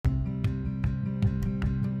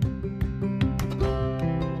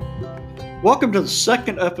Welcome to the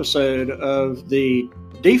second episode of the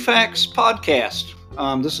DFACS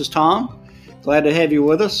podcast. This is Tom. Glad to have you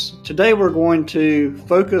with us. Today we're going to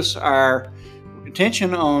focus our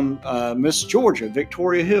attention on Miss Georgia,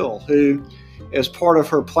 Victoria Hill, who, as part of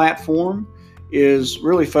her platform, is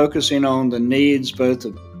really focusing on the needs both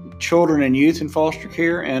of children and youth in foster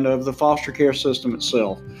care and of the foster care system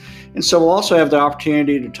itself. And so we'll also have the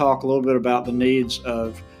opportunity to talk a little bit about the needs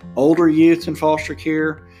of older youth in foster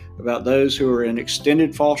care, about those who are in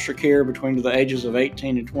extended foster care between the ages of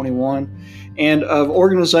 18 and 21, and of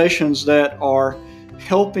organizations that are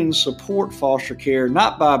helping support foster care,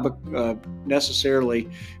 not by necessarily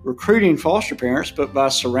recruiting foster parents, but by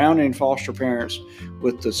surrounding foster parents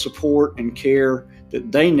with the support and care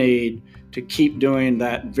that they need to keep doing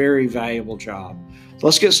that very valuable job.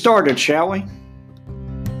 Let's get started, shall we?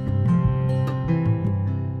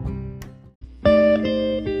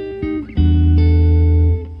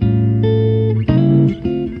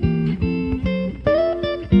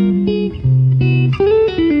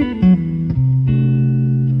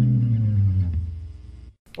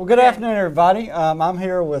 Well, good afternoon, everybody. I'm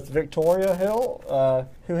here with Victoria Hill,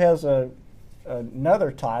 who has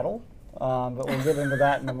another title, but we'll get into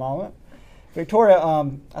that in a moment. Victoria,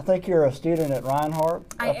 I think you're a student at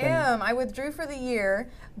Reinhardt. I am. I withdrew for the year,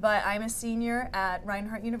 but I'm a senior at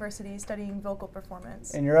Reinhardt University studying vocal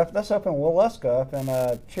performance. And that's up in Waleska, up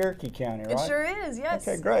in Cherokee County, right? It sure is, yes.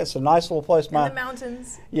 Okay, great. It's a nice little place. In the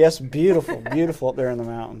mountains. Yes, beautiful, beautiful up there in the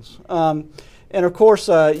mountains. And of course,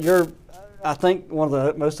 I think one of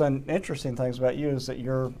the most interesting things about you is that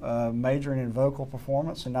you're majoring in vocal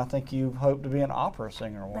performance, and I think you hope to be an opera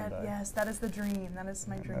singer one day. Yes, that is the dream. That is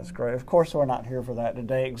my dream. That's great. Of course, we're not here for that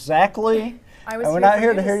today. Exactly. We're not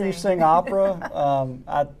here to hear you sing opera.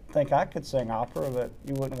 I think I could sing opera, but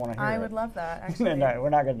you wouldn't want to hear it. I would love that, actually. No, we're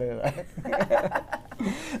not going to do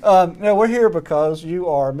that. No, we're here because you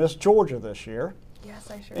are Miss Georgia this year. Yes,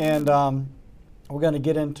 I sure am. And we're going to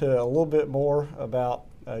get into a little bit more about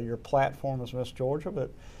your platform as Miss Georgia, but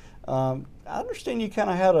I understand you kind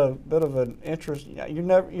of had a bit of an interest.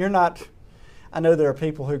 You're not. I know there are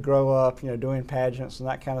people who grow up, doing pageants and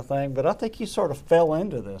that kind of thing, but I think you sort of fell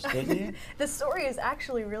into this, didn't you? The story is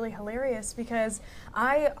actually really hilarious because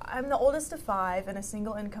I'm the oldest of 5 in a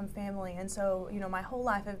single income family, and so my whole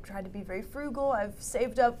life I've tried to be very frugal. I've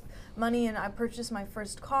saved up money and I purchased my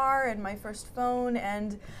first car and my first phone,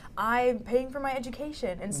 and I'm paying for my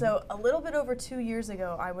education. And so a little bit over 2 years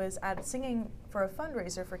ago, I was singing for a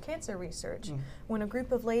fundraiser for cancer research when a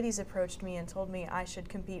group of ladies approached me and told me I should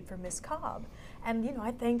compete for Miss Cobb. And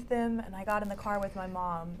I thanked them, and I got in the car with my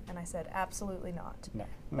mom and I said, absolutely not. No.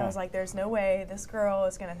 I was like, there's no way this girl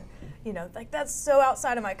is gonna, that's so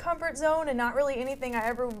outside of my comfort zone and not really anything I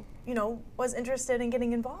ever, was interested in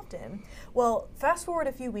getting involved in. Well, fast forward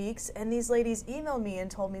a few weeks, and these ladies emailed me and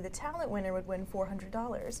told me the talent winner would win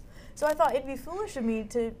 $400. So I thought it'd be foolish of me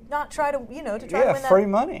to not try to, to try to win that. Free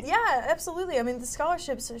money. Yeah, absolutely. I mean, the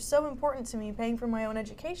scholarships are so important to me, paying for my own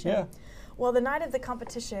education. Yeah. Well, the night of the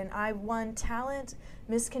competition, I won Talent,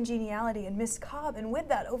 Miss Congeniality, and Miss Cobb, and with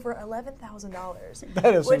that, over $11,000.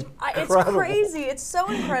 That is incredible. It's crazy. It's so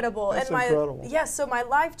incredible. That's incredible. Yes, so my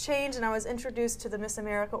life changed, and I was introduced to the Miss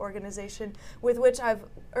America organization, with which I've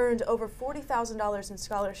earned over $40,000 in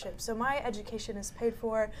scholarships. So my education is paid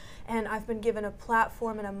for, and I've been given a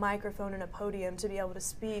platform and a microphone and a podium to be able to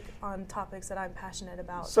speak on topics that I'm passionate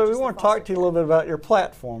about. So we want to talk to you a little bit about your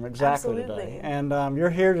platform Absolutely. Today. And you're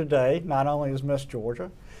here today, not only as Miss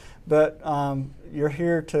Georgia, but you're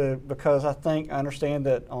here because I understand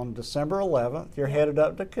that on December 11th, you're headed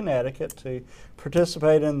up to Connecticut to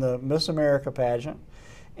participate in the Miss America pageant.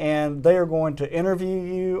 And they are going to interview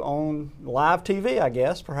you on live TV, I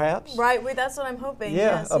guess, perhaps. Right, that's what I'm hoping.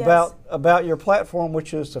 Yeah, yes, about your platform,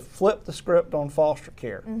 which is to flip the script on foster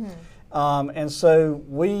care. And so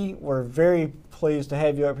we were very pleased to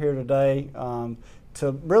have you up here today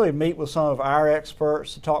to really meet with some of our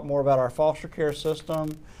experts to talk more about our foster care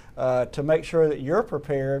system, to make sure that you're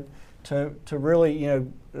prepared to really,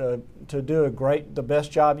 to do the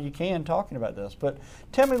best job you can talking about this. But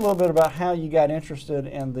tell me a little bit about how you got interested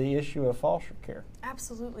in the issue of foster care.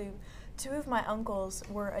 Absolutely. 2 of my uncles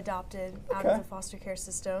were adopted out of the foster care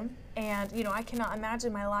system, and I cannot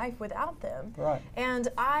imagine my life without them. Right. And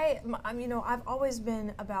I've always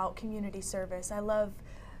been about community service. I love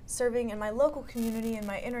serving in my local community and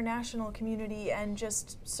my international community, and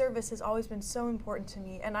just service has always been so important to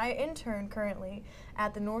me. And I intern currently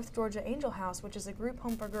at the North Georgia Angel House, which is a group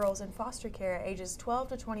home for girls in foster care ages 12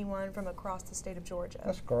 to 21 from across the state of Georgia.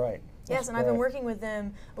 That's great. Yes, and I've been working with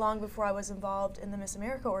them long before I was involved in the Miss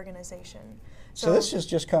America organization. So this has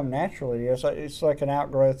just come naturally. It's like an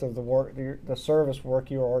outgrowth of the work, the service work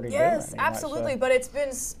you were already doing. Yes, absolutely. But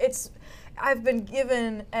I've been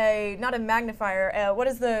given not a magnifier.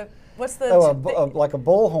 What's the like a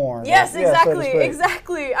bullhorn. Yes, like, exactly, yeah, so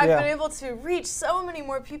exactly. I've been able to reach so many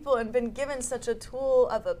more people and been given such a tool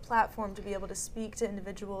of a platform to be able to speak to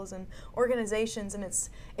individuals and organizations, and it's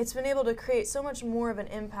been able to create so much more of an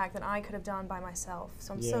impact than I could have done by myself.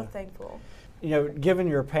 So I'm so thankful. You know, given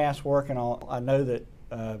your past work and all, I know that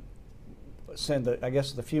I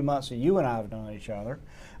guess the few months that you and I have known each other,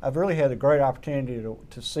 I've really had a great opportunity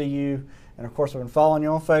to see you. And of course, I've been following you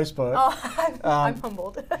on Facebook. Oh, I'm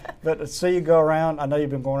humbled. But to see you go around, I know you've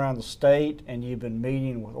been going around the state and you've been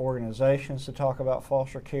meeting with organizations to talk about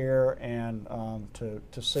foster care and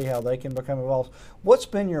to see how they can become involved. What's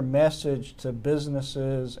been your message to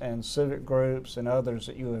businesses and civic groups and others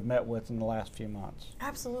that you have met with in the last few months?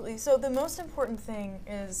 Absolutely. So the most important thing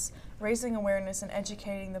is raising awareness and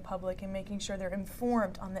educating the public and making sure they're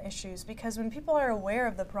informed on the issues, because when people are aware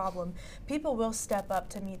of the problem, people will step up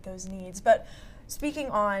to meet those needs. But speaking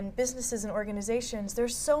on businesses and organizations,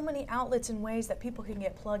 there's so many outlets and ways that people can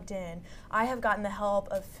get plugged in. I have gotten the help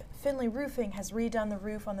of Finley Roofing has redone the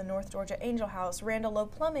roof on the North Georgia Angel House. Randall Lowe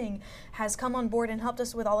Plumbing has come on board and helped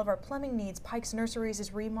us with all of our plumbing needs. Pike's Nurseries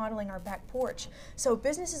is remodeling our back porch. So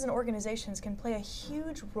businesses and organizations can play a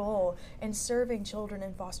huge role in serving children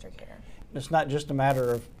in foster care. It's not just a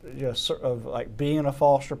matter of of like being a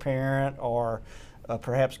foster parent or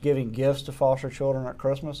perhaps giving gifts to foster children at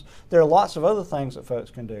Christmas. There are lots of other things that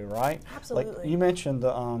folks can do, right? Absolutely. Like you mentioned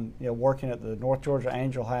the working at the North Georgia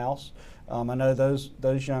Angel House. I know those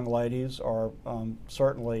young ladies are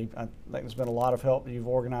certainly, I think there's been a lot of help that you've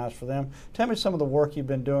organized for them. Tell me some of the work you've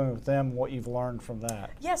been doing with them, what you've learned from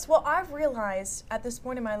that. Yes, well, I've realized at this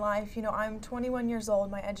point in my life, I'm 21 years old,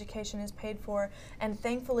 my education is paid for, and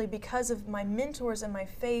thankfully because of my mentors and my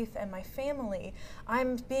faith and my family,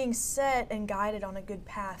 I'm being set and guided on a good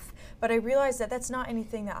path. But I realize that that's not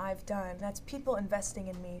anything that I've done. That's people investing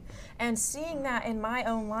in me. And seeing that in my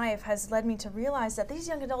own life has led me to realize that these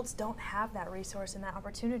young adults don't have that resource and that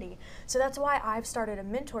opportunity. So that's why I've started a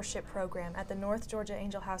mentorship program at the North Georgia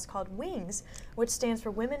Angel House called WINGS, which stands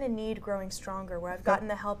for Women in Need Growing Stronger, where I've gotten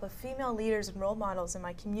the help of female leaders and role models in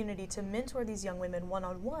my community to mentor these young women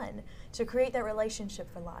one-on-one to create that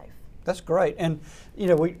relationship for life. That's great. And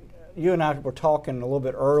you and I were talking a little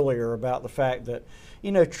bit earlier about the fact that,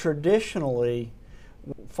 traditionally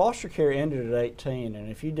foster care ended at 18,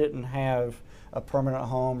 and if you didn't have a permanent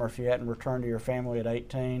home or if you hadn't returned to your family at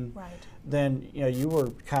 18, right, then you were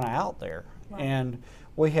kind of out there. Right. And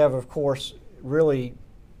we have, of course, really,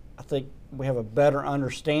 I think we have a better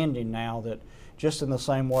understanding now that just in the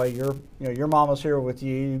same way your mama's here with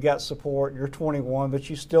you, you got support, you're 21, but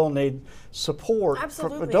you still need support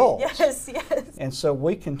from adults. Yes, yes. And so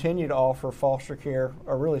we continue to offer foster care,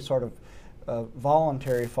 or really sort of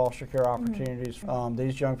voluntary foster care opportunities. Mm-hmm.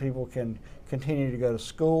 These young people can continue to go to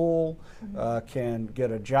school, can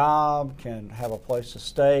get a job, can have a place to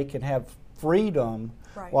stay, can have freedom,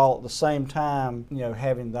 right, while at the same time,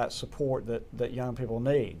 having that support that young people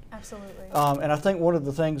need. Absolutely. And I think one of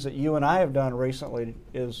the things that you and I have done recently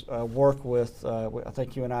is work with, I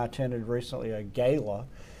think you and I attended recently a gala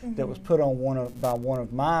that was put on by one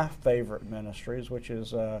of my favorite ministries, which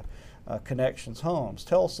is Connections Homes.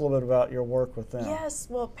 Tell us a little bit about your work with them. Yes,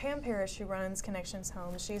 well, Pam Parrish, who runs Connections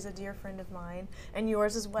Homes, she's a dear friend of mine and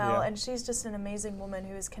yours as well, Yeah. and she's just an amazing woman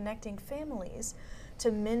who is connecting families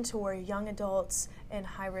to mentor young adults in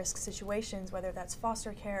high-risk situations, whether that's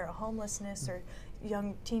foster care or homelessness or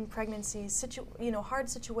young teen pregnancies, hard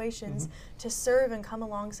situations, to serve and come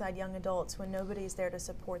alongside young adults when nobody's there to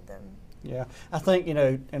support them. Yeah, I think,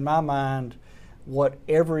 in my mind, what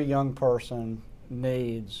every young person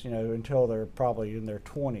needs, until they're probably in their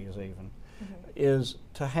 20s even, is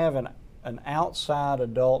to have an outside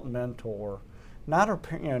adult mentor, not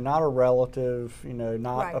a relative,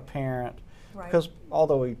 not Right. a parent, Right. because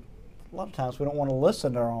although a lot of times we don't want to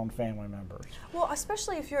listen to our own family members. Well,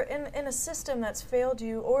 especially if you're in a system that's failed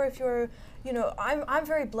you, or if you're, I'm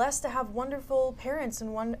very blessed to have wonderful parents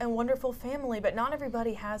and wonderful family, but not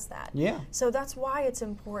everybody has that. Yeah. So that's why it's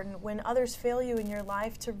important when others fail you in your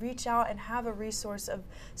life to reach out and have a resource of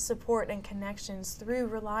support and connections through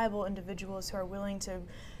reliable individuals who are willing to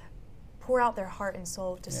pour out their heart and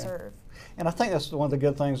soul to serve. And I think that's one of the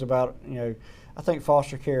good things about, I think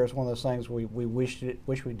foster care is one of those things we wish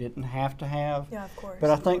we didn't have to have. Yeah, of course.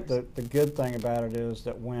 But I think the good thing about it is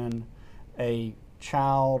that when a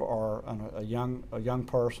child or a young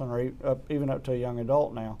person, or even up to a young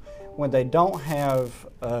adult now, when they don't have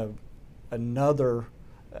another,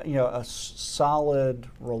 a solid,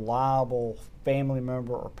 reliable family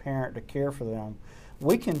member or parent to care for them,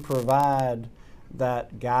 we can provide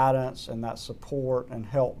that guidance and that support and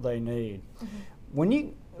help they need.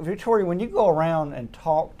 Victoria, when you go around and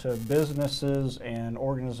talk to businesses and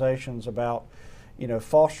organizations about,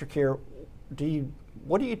 foster care,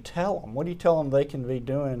 what do you tell them? What do you tell them they can be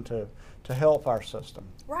doing to help our system?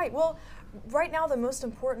 Right. Well, right now the most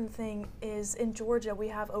important thing is in Georgia we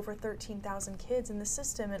have over 13,000 kids in the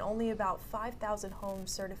system and only about 5,000 homes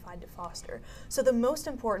certified to foster. So the most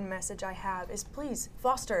important message I have is please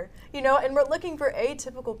foster, and we're looking for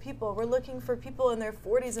atypical people. We're looking for people in their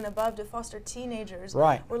 40s and above to foster teenagers.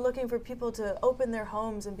 Right. We're looking for people to open their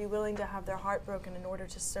homes and be willing to have their heart broken in order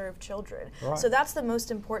to serve children. Right. So that's the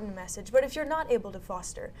most important message. But if you're not able to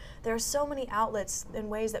foster, there are so many outlets and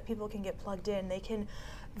ways that people can get plugged in. They can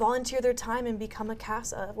volunteer their time and become a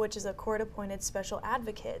CASA, which is a court-appointed special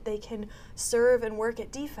advocate. They can serve and work at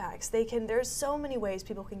DFACS. There's so many ways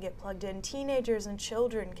people can get plugged in. Teenagers and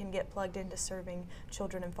children can get plugged into serving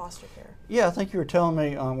children in foster care. Yeah, I think you were telling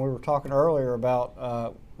me, we were talking earlier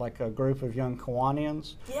about like a group of young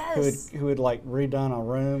Kiwanians who had like redone a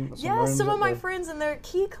room. Some of my friends in their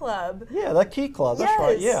Key Club. Yeah, that Key Club, that's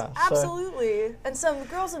right, yeah. Absolutely. And some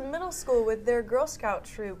girls in middle school with their Girl Scout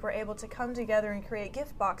troop were able to come together and create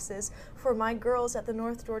gift boxes for my girls at the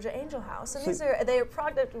North Georgia Angel House. And their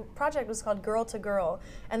project was called Girl to Girl,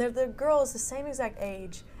 and the girls the same exact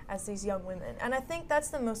age as these young women. And I think that's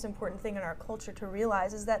the most important thing in our culture to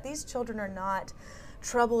realize is that these children are not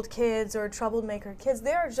troubled kids or troublemaker kids.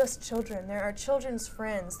 They are just children. They're our children's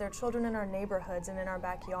friends. They're children in our neighborhoods and in our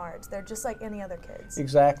backyards. They're just like any other kids.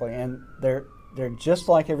 Exactly, and they're just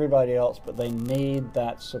like everybody else, but they need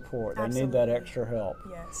that support. They need that extra help.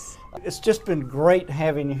 Yes. It's just been great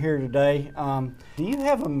having you here today. Do you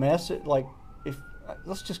have a message,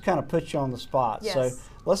 let's just kind of put you on the spot. Yes. So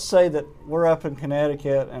let's say that we're up in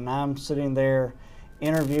Connecticut and I'm sitting there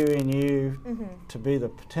interviewing you to be the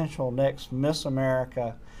potential next Miss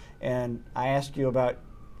America, and I ask you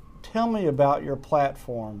tell me about your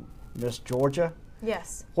platform, Miss Georgia.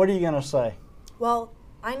 Yes. What are you going to say? Well,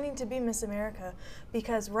 I need to be Miss America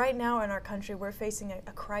because right now in our country we're facing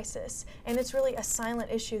a crisis, and it's really a silent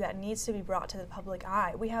issue that needs to be brought to the public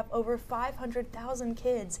eye. We have over 500,000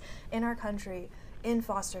 kids in our country in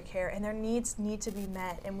foster care, and their needs need to be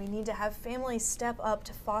met, and we need to have families step up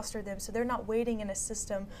to foster them so they're not waiting in a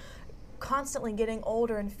system constantly getting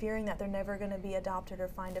older and fearing that they're never going to be adopted or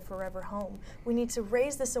find a forever home. We need to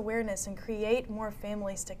raise this awareness and create more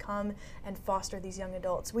families to come and foster these young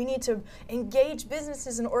adults. We need to engage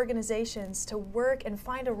businesses and organizations to work and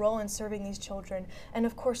find a role in serving these children, and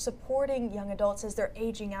of course supporting young adults as they're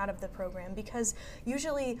aging out of the program, because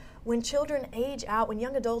usually when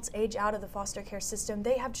young adults age out of the foster care system,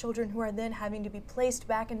 they have children who are then having to be placed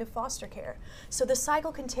back into foster care. So the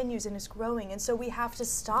cycle continues and is growing, and so we have to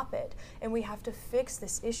stop it. And we have to fix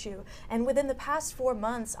this issue. And within the past 4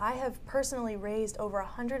 months, I have personally raised over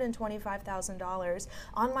 $125,000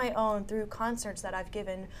 on my own through concerts that I've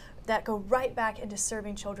given that go right back into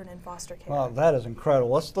serving children in foster care. Wow, that is incredible.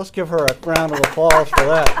 Let's give her a round of applause for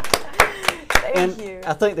that. Thank you.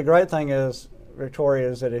 I think the great thing is, Victoria,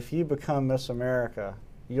 is that if you become Miss America,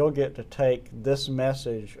 you'll get to take this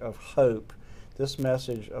message of hope, this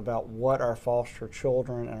message about what our foster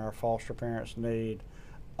children and our foster parents need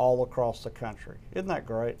all across the country. Isn't that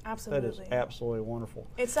great? Absolutely. That is absolutely wonderful.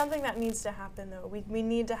 It's something that needs to happen, though. We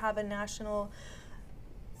need to have a national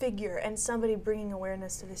figure and somebody bringing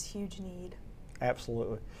awareness to this huge need.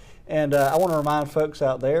 Absolutely. And I want to remind folks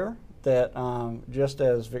out there that just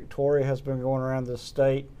as Victoria has been going around the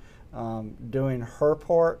state doing her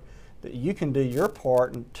part, that you can do your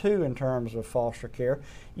part too in terms of foster care.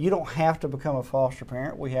 You don't have to become a foster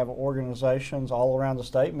parent. We have organizations all around the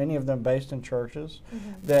state, many of them based in churches,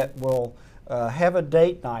 that will have a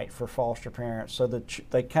date night for foster parents so that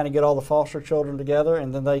they kind of get all the foster children together,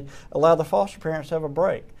 and then they allow the foster parents to have a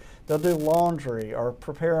break. They'll do laundry or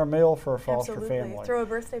prepare a meal for a foster family. Throw a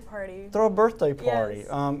birthday party. Throw a birthday party.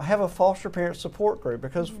 Yes. Have a foster parent support group,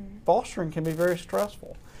 because fostering can be very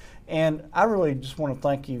stressful. And I really just want to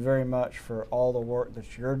thank you very much for all the work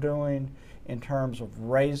that you're doing in terms of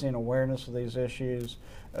raising awareness of these issues,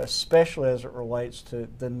 especially as it relates to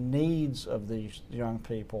the needs of these young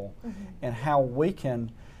people and how we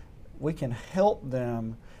can help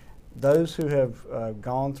them those who have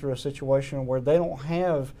gone through a situation where they don't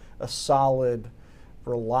have a solid,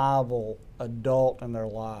 reliable adult in their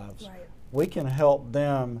lives. Right. We can help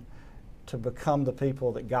them to become the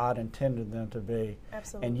people that God intended them to be.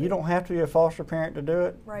 Absolutely. And you don't have to be a foster parent to do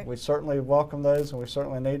it. Right. We certainly welcome those, and we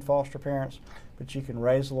certainly need foster parents, but you can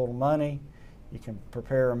raise a little money, you can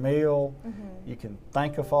prepare a meal, you can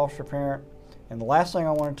thank a foster parent. And the last thing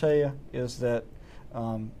I want to tell you is that,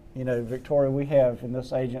 Victoria, we have in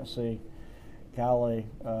this agency, golly,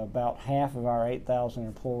 about half of our 8,000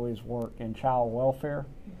 employees work in child welfare.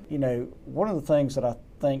 One of the things that I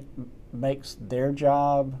think makes their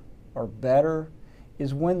job or better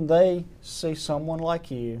is when they see someone like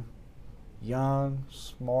you, young,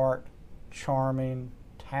 smart, charming,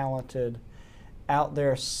 talented, out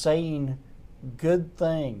there saying good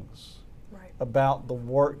things about the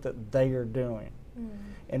work that they are doing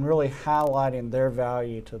and really highlighting their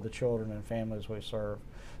value to the children and families we serve.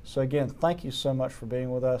 So again, thank you so much for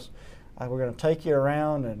being with us. We're going to take you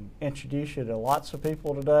around and introduce you to lots of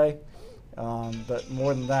people today, but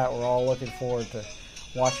more than that, we're all looking forward to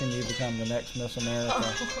watching you become the next Miss America.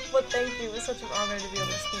 Well, thank you. It was such an honor to be able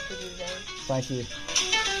to speak with you today. Thank you.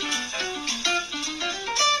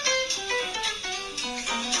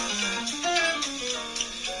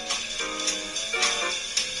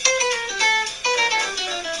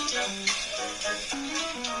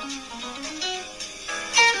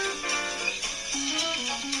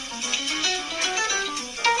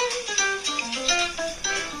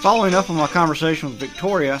 Following up on my conversation with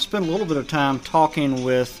Victoria, I spent a little bit of time talking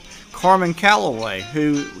with Carmen Calloway,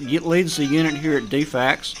 who leads the unit here at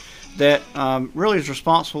DFACS that really is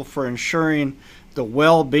responsible for ensuring the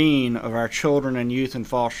well-being of our children and youth in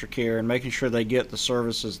foster care and making sure they get the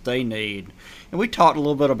services they need. And we talked a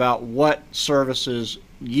little bit about what services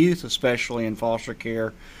youth, especially in foster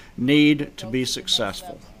care, need to be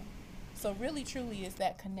successful. So really, truly is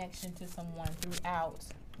that connection to someone throughout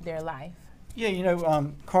their life. Yeah,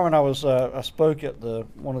 Carmen, I spoke at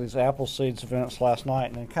one of these Apple Seeds events last night,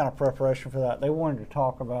 and in kind of preparation for that, they wanted me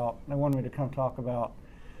to come talk about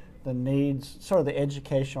the needs, sort of the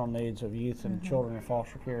educational needs of youth and children in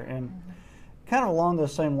foster care. And kind of along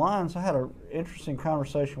those same lines, I had an interesting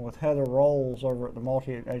conversation with Heather Rolls over at the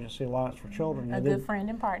Multi-Agency Alliance for Children. A good friend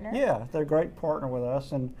and partner. Yeah, they're a great partner with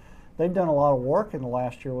us, and they've done a lot of work in the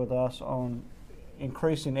last year with us on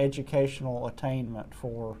increasing educational attainment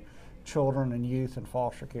for children and youth in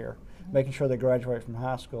foster care, making sure they graduate from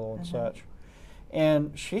high school and such.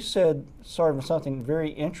 And she said sort of something very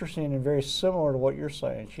interesting and very similar to what you're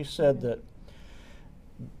saying. She said that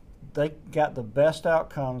they got the best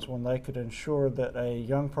outcomes when they could ensure that a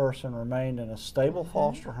young person remained in a stable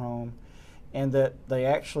foster home, and that they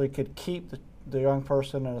actually could keep the young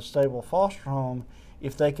person in a stable foster home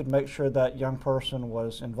if they could make sure that young person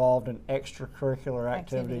was involved in extracurricular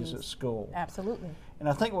activities at school. Absolutely. And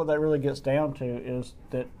I think what that really gets down to is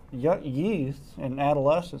that youth and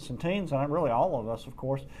adolescents and teens, and really all of us, of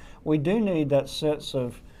course, we do need that sense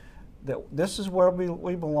of that this is where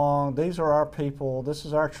we belong, these are our people, this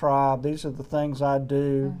is our tribe, these are the things I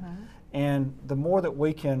do. And the more that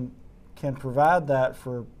we can provide that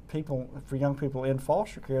for young people in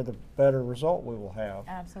foster care, the better result we will have.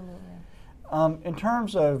 Absolutely. In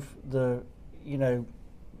terms of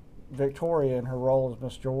Victoria and her role as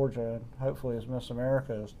Miss Georgia and hopefully as Miss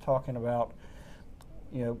America is talking about,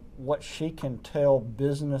 what she can tell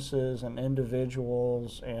businesses and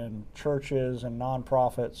individuals and churches and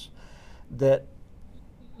nonprofits that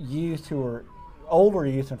youth who are older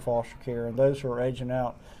youth in foster care and those who are aging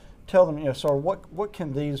out, tell them, so what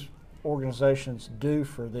can these organizations do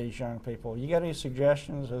for these young people? You got any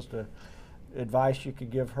suggestions as to advice you could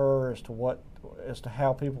give her as to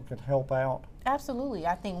how people can help out? Absolutely.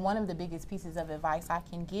 I think one of the biggest pieces of advice I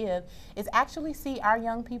can give is actually see our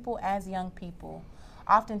young people as young people.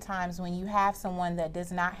 Oftentimes when you have someone that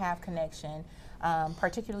does not have connection,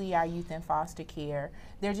 particularly our youth in foster care,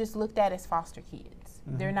 they're just looked at as foster kids.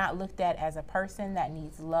 They're not looked at as a person that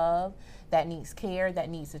needs love, that needs care, that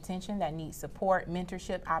needs attention, that needs support,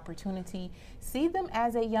 mentorship, opportunity. See them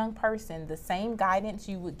as a young person, the same guidance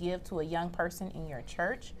you would give to a young person in your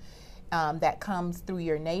church that comes through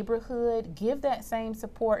your neighborhood. Give that same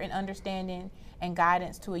support and understanding and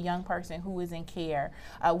guidance to a young person who is in care.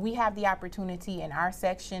 We have the opportunity in our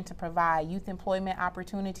section to provide youth employment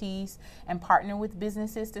opportunities and partner with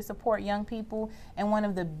businesses to support young people. And one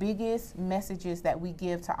of the biggest messages that we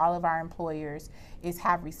give to all of our employers is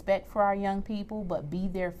have respect for our young people, but be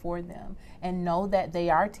there for them and know that they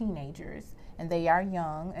are teenagers. and they are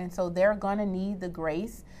young, and so they're going to need the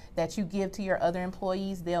grace that you give to your other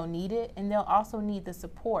employees. They'll need it, and they'll also need the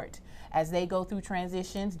support as they go through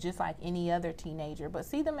transitions, just like any other teenager. But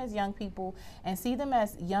see them as young people, and see them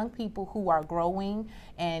as young people who are growing,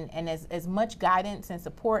 and as much guidance and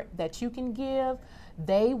support that you can give,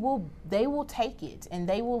 they will take it and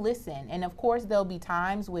they will listen. And of course there'll be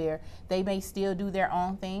times where they may still do their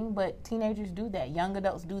own thing, but teenagers do that, young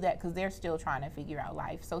adults do that, because they're still trying to figure out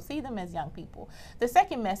life. So see them as young people. The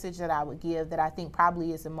second message that I would give, that I think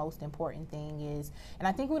probably is the most important thing, is, and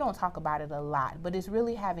I think we don't talk about it a lot, but it's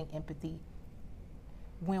really having empathy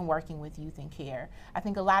when working with youth and care. I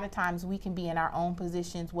think a lot of times we can be in our own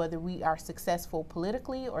positions, whether we are successful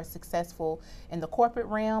politically or successful in the corporate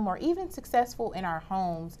realm or even successful in our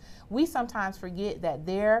homes. We sometimes forget that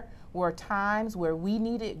there were times where we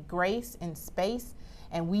needed grace and space,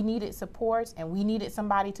 and we needed support, and we needed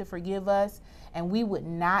somebody to forgive us, and we would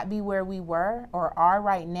not be where we were or are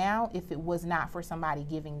right now if it was not for somebody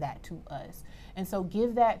giving that to us. And so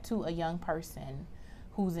give that to a young person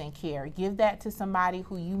who's in care. Give that to somebody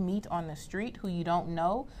who you meet on the street, who you don't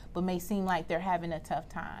know, but may seem like they're having a tough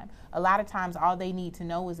time. A lot of times all they need to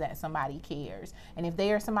know is that somebody cares. And if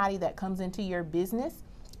they are somebody that comes into your business,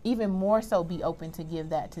 even more so be open to give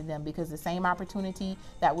that to them, because the same opportunity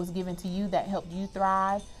that was given to you that helped you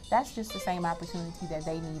thrive, that's just the same opportunity that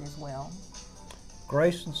they need as well.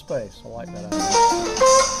 Grace and space. I like that idea.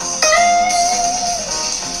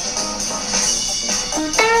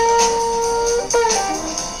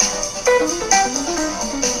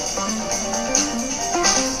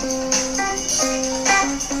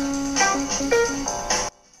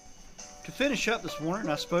 To finish up this morning,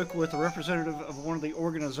 I spoke with a representative of one of the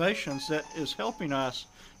organizations that is helping us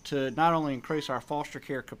to not only increase our foster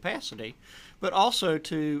care capacity, but also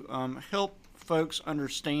to help folks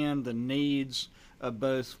understand the needs of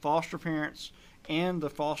both foster parents and the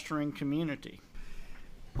fostering community.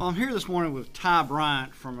 Well, I'm here this morning with Ty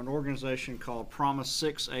Bryant from an organization called Promise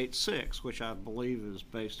 686, which I believe is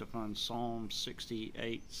based upon Psalm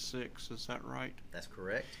 68:6. Is that right? That's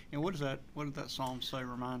correct. And what did that psalm say?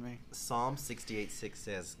 Remind me. Psalm 68:6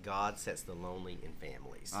 says, "God sets the lonely in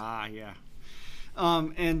families." Ah, yeah.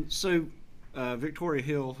 And so Victoria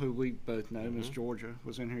Hill, who we both know, Miss Georgia,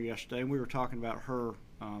 was in here yesterday, and we were talking about her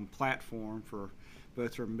platform for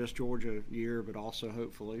both her Miss Georgia year, but also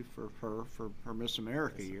hopefully for her Miss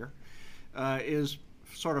America year, is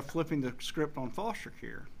sort of flipping the script on foster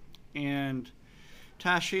care. And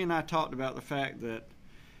Ty, she and I talked about the fact that,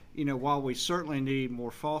 you know, while we certainly need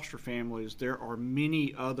more foster families, there are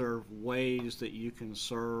many other ways that you can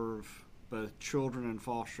serve both children in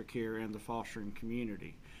foster care and the fostering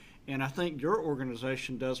community. And I think your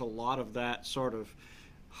organization does a lot of that sort of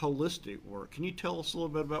holistic work. Can you tell us a little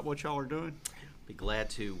bit about what y'all are doing? Be glad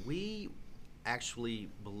to. We actually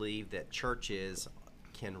believe that churches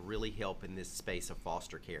can really help in this space of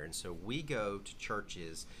foster care. And so we go to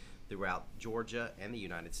churches throughout Georgia and the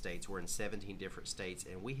United States. We're in 17 different states,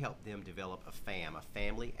 and we help them develop a FAM, a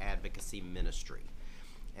family advocacy ministry.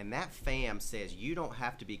 And that FAM says you don't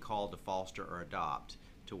have to be called to foster or adopt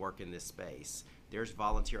to work in this space. There's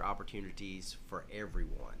volunteer opportunities for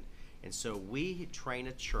everyone. And so we train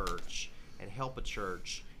a church and help a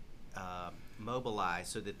church mobilize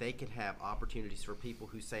so that they can have opportunities for people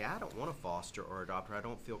who say, I don't want to foster or adopt, or I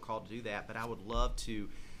don't feel called to do that, but I would love to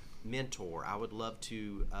mentor. I would love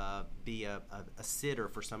to be a sitter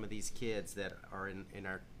for some of these kids that are in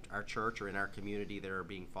our church or in our community that are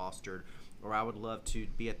being fostered, or I would love to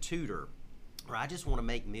be a tutor, or I just want to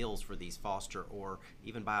make meals for these foster or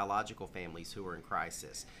even biological families who are in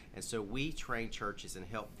crisis. And so we train churches and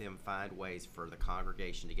help them find ways for the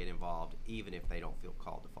congregation to get involved, even if they don't feel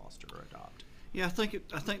called to foster or adopt. Yeah, I think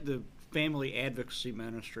the family advocacy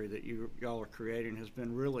ministry that y'all are creating has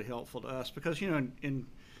been really helpful to us, because, you know, in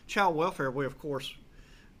child welfare, we of course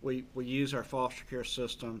we use our foster care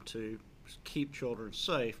system to keep children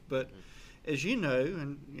safe, but as you know,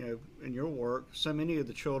 and you know in your work, so many of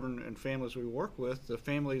the children and families we work with, the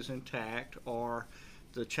family is intact, or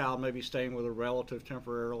the child may be staying with a relative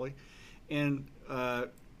temporarily, and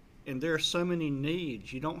there are so many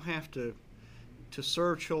needs. You don't have to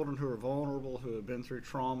serve children who are vulnerable, who have been through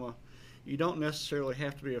trauma. You don't necessarily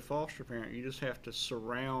have to be a foster parent. You just have to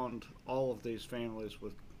surround all of these families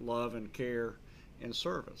with love and care and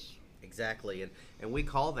service. Exactly, and we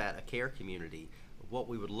call that a care community. What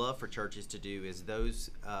we would love for churches to do is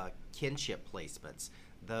those kinship placements,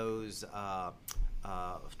 those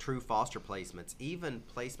true foster placements, even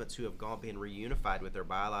placements who have been reunified with their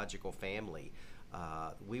biological family.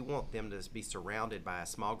 We want them to be surrounded by a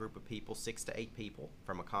small group of people, 6 to 8 people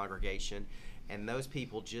from a congregation, and those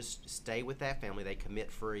people just stay with that family. They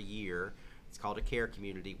commit for a year. It's called a care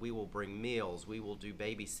community. We will bring meals. We will do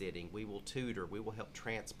babysitting. We will tutor. We will help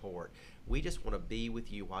transport. We just want to be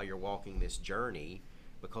with you while you're walking this journey,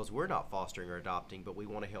 because we're not fostering or adopting, but we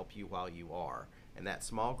want to help you while you are. And that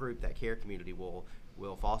small group, that care community will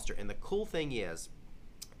foster. And the cool thing is,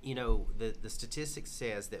 you know, the statistics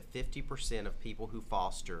says that 50% of people who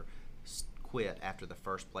foster quit after the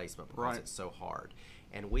first placement because it's so hard.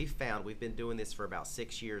 And we've been doing this for about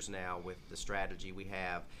 6 years now with the strategy we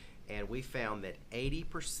have, and we found that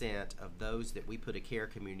 80% of those that we put a care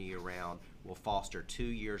community around will foster 2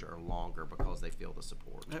 years or longer because they feel the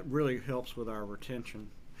support. That really helps with our retention.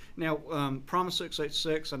 Now, Promise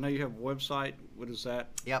 686, I know you have a website. What is that?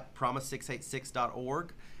 Yep,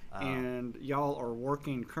 promise686.org. And y'all are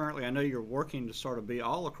working currently, I know you're working to sort of be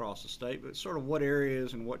all across the state, but sort of what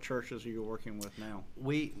areas and what churches are you working with now?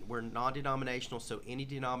 We're non-denominational, so any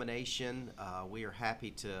denomination, we are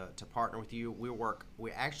happy to partner with you.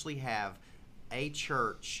 We actually have a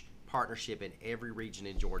church partnership in every region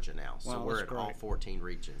in Georgia now. So wow, we're in all 14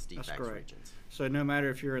 regions, DFACS regions. So no matter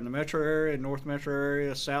if you're in the metro area, North metro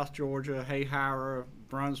area, South Georgia, Hayhira,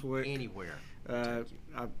 Brunswick. Anywhere. I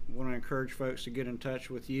want to encourage folks to get in touch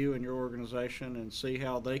with you and your organization and see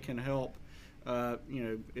how they can help. You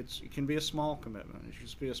know, it can be a small commitment. It should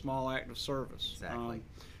just be a small act of service. Exactly.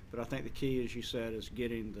 But I think the key, as you said, is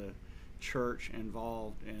getting the church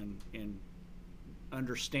involved in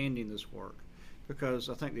understanding this work. Because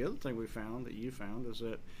I think the other thing we found, that you found, is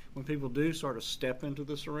that when people do sort of step into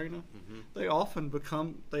this arena, they often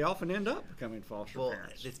end up becoming foster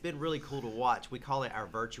parents. It's been really cool to watch. We call it our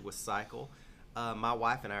virtuous cycle. My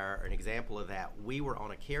wife and I are an example of that. We were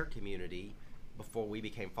on a care community before we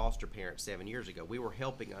became foster parents 7 years ago. We were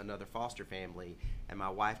helping another foster family, and my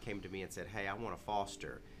wife came to me and said, "Hey, I want to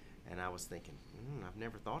foster." And I was thinking, I've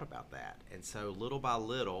never thought about that. And so little by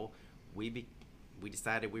little, we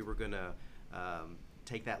decided we were going to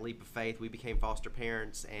take that leap of faith. We became foster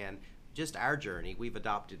parents, and just our journey, we've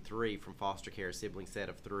adopted 3 from foster care, a sibling set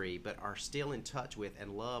of 3, but are still in touch with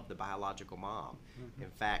and love the biological mom.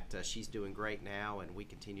 In fact, she's doing great now, and we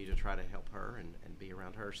continue to try to help her and be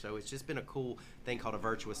around her. So it's just been a cool thing called a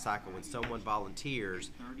virtuous cycle. When someone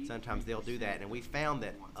volunteers, sometimes they'll do that. And we found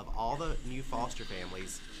that of all the new foster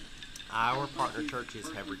families, our partner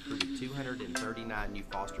churches have recruited 239 new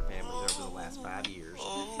foster families over the last 5 years,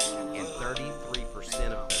 and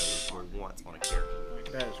 33% of those were once on a care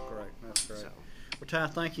community. That is great. That's great. Well, Ty,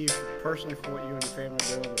 thank you personally for what you and your family are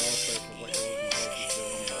doing, but also for what your organization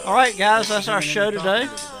is doing. All right, guys, that's our show today.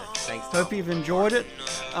 Thanks. Hope you've enjoyed it.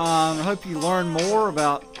 I hope you learn more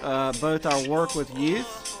about both our work with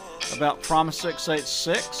youth, about Promise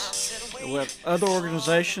 686, with other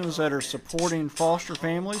organizations that are supporting foster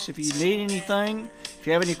families. If you need anything, if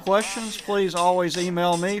you have any questions, please always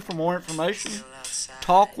email me for more information.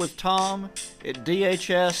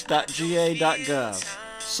 talkwithtom@dhs.ga.gov.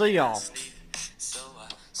 See y'all. So I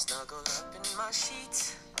snuggle up in my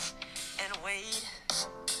sheets and wait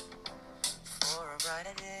for a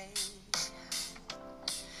brighter day.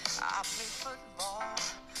 I play football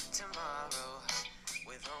tomorrow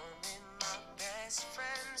with only my best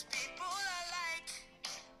friends. People